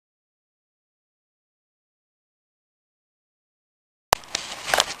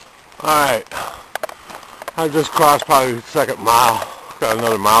Alright, I just crossed probably the second mile. Got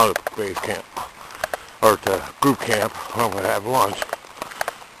another mile to base camp, or to group camp, where I'm going to have lunch.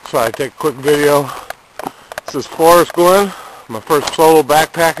 So I take a quick video. This is Forest Glen, my first solo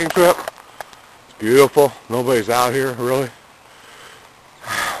backpacking trip. It's beautiful. Nobody's out here, really.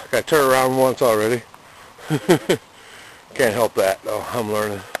 Got turned around once already. Can't help that, though. I'm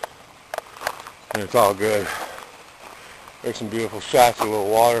learning. And it's all good. There's some beautiful shots of a little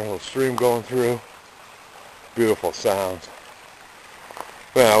water, a little stream going through. Beautiful sounds.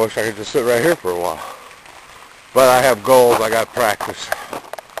 Man, I wish I could just sit right here for a while. But I have goals. I got practice.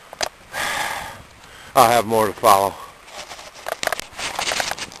 I'll have more to follow.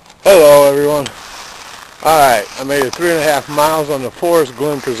 Hello, everyone. Alright, I made it 3.5 miles on the Forest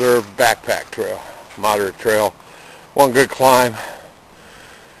Glen Preserve backpack trail. Moderate trail. One good climb.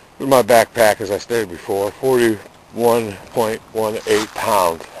 With my backpack, as I stated before, 41.18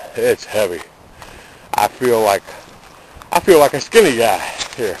 pounds. It's heavy. I feel like a skinny guy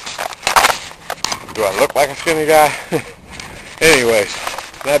here. Do I look like a skinny guy? Anyways,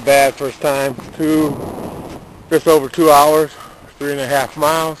 not bad. First time. Just over 2 hours, 3.5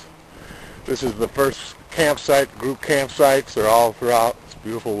 miles. This is the first campsite, group campsites. They're all throughout. It's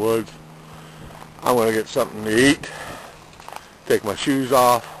beautiful woods. I'm going to get something to eat. Take my shoes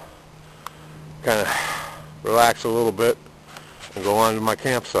off. Kind of relax a little bit and go on to my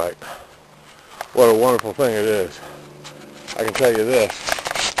campsite. What a wonderful thing it is. I can tell you this.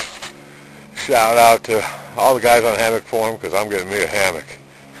 Shout out to all the guys on Hammock Forum, because I'm getting me a hammock.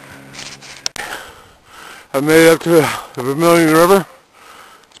 I've made it up to the Vermilion River.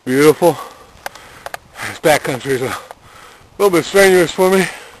 It's beautiful. This backcountry is a little bit strenuous for me.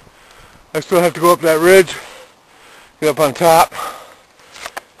 I still have to go up that ridge, get up on top.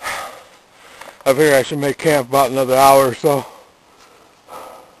 I figure I should make camp about another hour or so.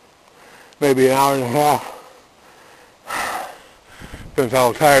 Maybe an hour and a half. Depends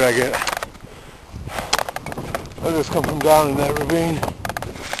how tired I get. I just come from down in that ravine.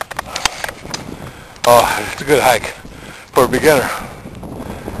 Oh, it's a good hike for a beginner.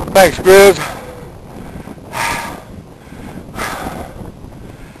 Thanks, Grizz.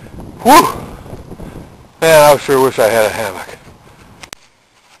 Whew! Man, I sure wish I had a hammock.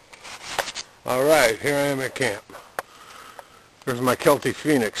 Alright, here I am at camp. There's my Celtic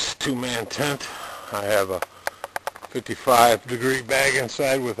Phoenix 2-man tent. I have a 55-degree bag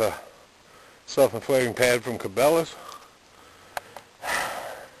inside with a self-inflating pad from Cabela's.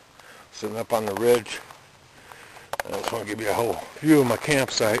 Sitting up on the ridge. I just want to give you a whole view of my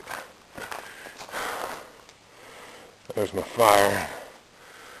campsite. There's my fire.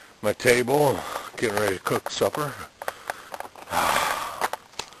 My table. Getting ready to cook supper.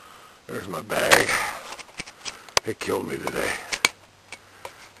 There's my bag. It killed me today.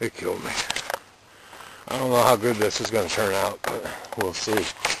 It killed me. I don't know how good this is going to turn out, but we'll see.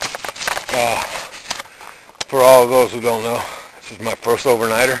 For all of those who don't know, this is my first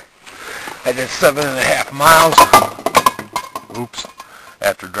overnighter. I did 7.5 miles. Oops.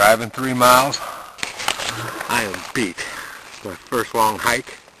 After driving 3 miles, I am beat. It's my first long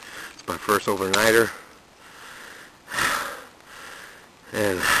hike. It's my first overnighter.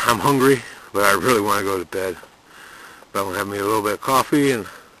 And I'm hungry, but I really want to go to bed. But I'm going to have me a little bit of coffee and a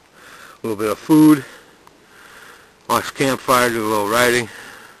little bit of food. Watch campfire, do a little writing.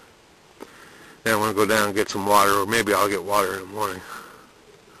 Then I want to go down and get some water, or maybe I'll get water in the morning.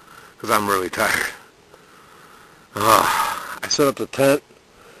 Because I'm really tired. I set up the tent.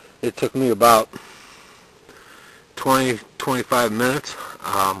 It took me about 20-25 minutes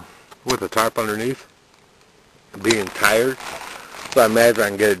with a tarp underneath. Being tired. So I imagine I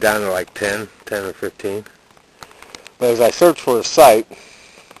can get it down to like 10 or 15. But as I searched for a site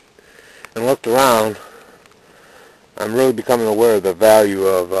and looked around, I'm really becoming aware of the value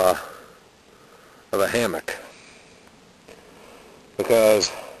of a hammock.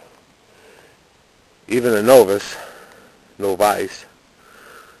 Because even a novice, I'd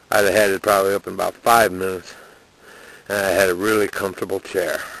have had it probably up in about 5 minutes, and I had a really comfortable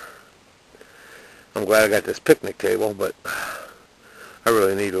chair. I'm glad I got this picnic table, but I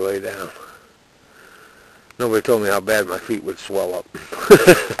really need to lay down. Nobody told me how bad my feet would swell up.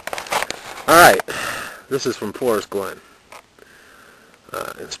 Alright, this is from Forest Glen.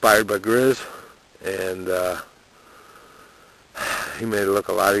 Inspired by Grizz, and he made it look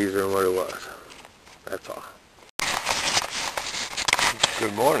a lot easier than what it was. That's all.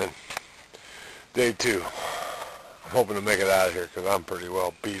 Good morning. Day 2. I'm hoping to make it out of here because I'm pretty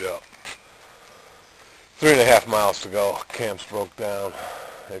well beat up. 3.5 miles to go. Camps broke down.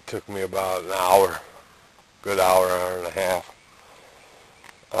 It took me about an hour. Good hour and a half.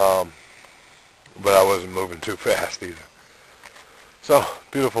 But I wasn't moving too fast either. So,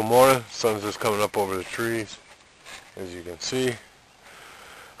 beautiful morning. Sun's just coming up over the trees, as you can see.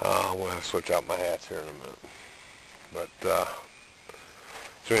 I'm going to switch out my hats here in a minute. But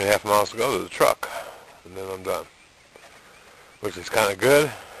 3.5 miles to go to the truck, and then I'm done. Which is kind of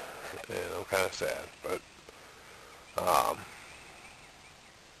good, and I'm kind of sad. But,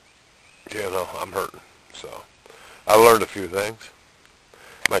 you know, I'm hurting. So, I learned a few things.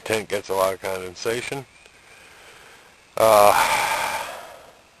 My tent gets a lot of condensation.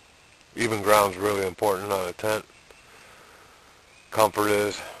 Even ground's really important on a tent. Comfort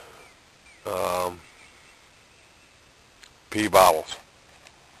is. Pee bottles.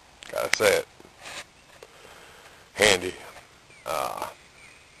 Gotta say it. Handy.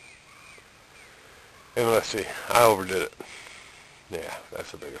 And let's see, I overdid it. Yeah,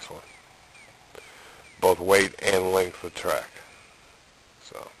 that's the biggest one. Both weight and length of track.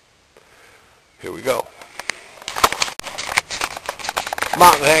 So, here we go.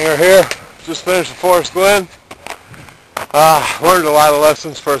 Mountain hanger here. Just finished the Forest Glen. Learned a lot of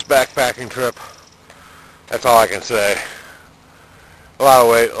lessons. First backpacking trip. That's all I can say. A lot of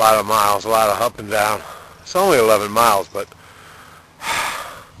weight, a lot of miles, a lot of up and down. It's only 11 miles, but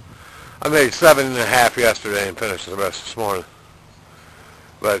I made 7.5 yesterday and finished the rest this morning.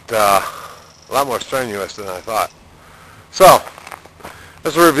 But a lot more strenuous than I thought. So,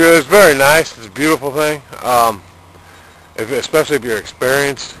 this review is very nice. It's a beautiful thing. Especially if you're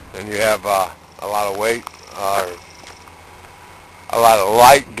experienced and you have a lot of weight or a lot of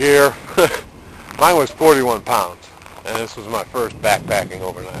light gear. Mine was 41 pounds, and this was my first backpacking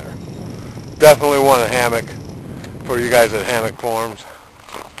overnighter. Definitely want a hammock for you guys at hammock forums.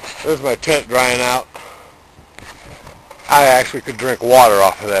 This is my tent drying out. I actually could drink water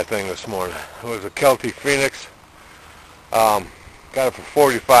off of that thing this morning. It was a Kelty Phoenix. Got it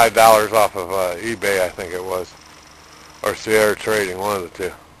for $45 off of eBay, I think it was. Or Sierra Trading, one of the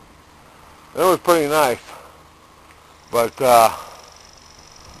two. It was pretty nice. But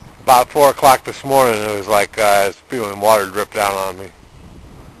about 4 o'clock this morning, it was like I was feeling water drip down on me.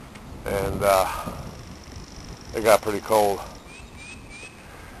 And it got pretty cold.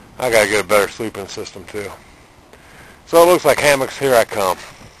 I gotta get a better sleeping system too. So it looks like hammocks, here I come.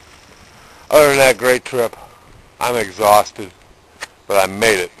 Other than that, great trip. I'm exhausted, but I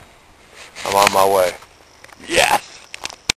made it. I'm on my way. Yes!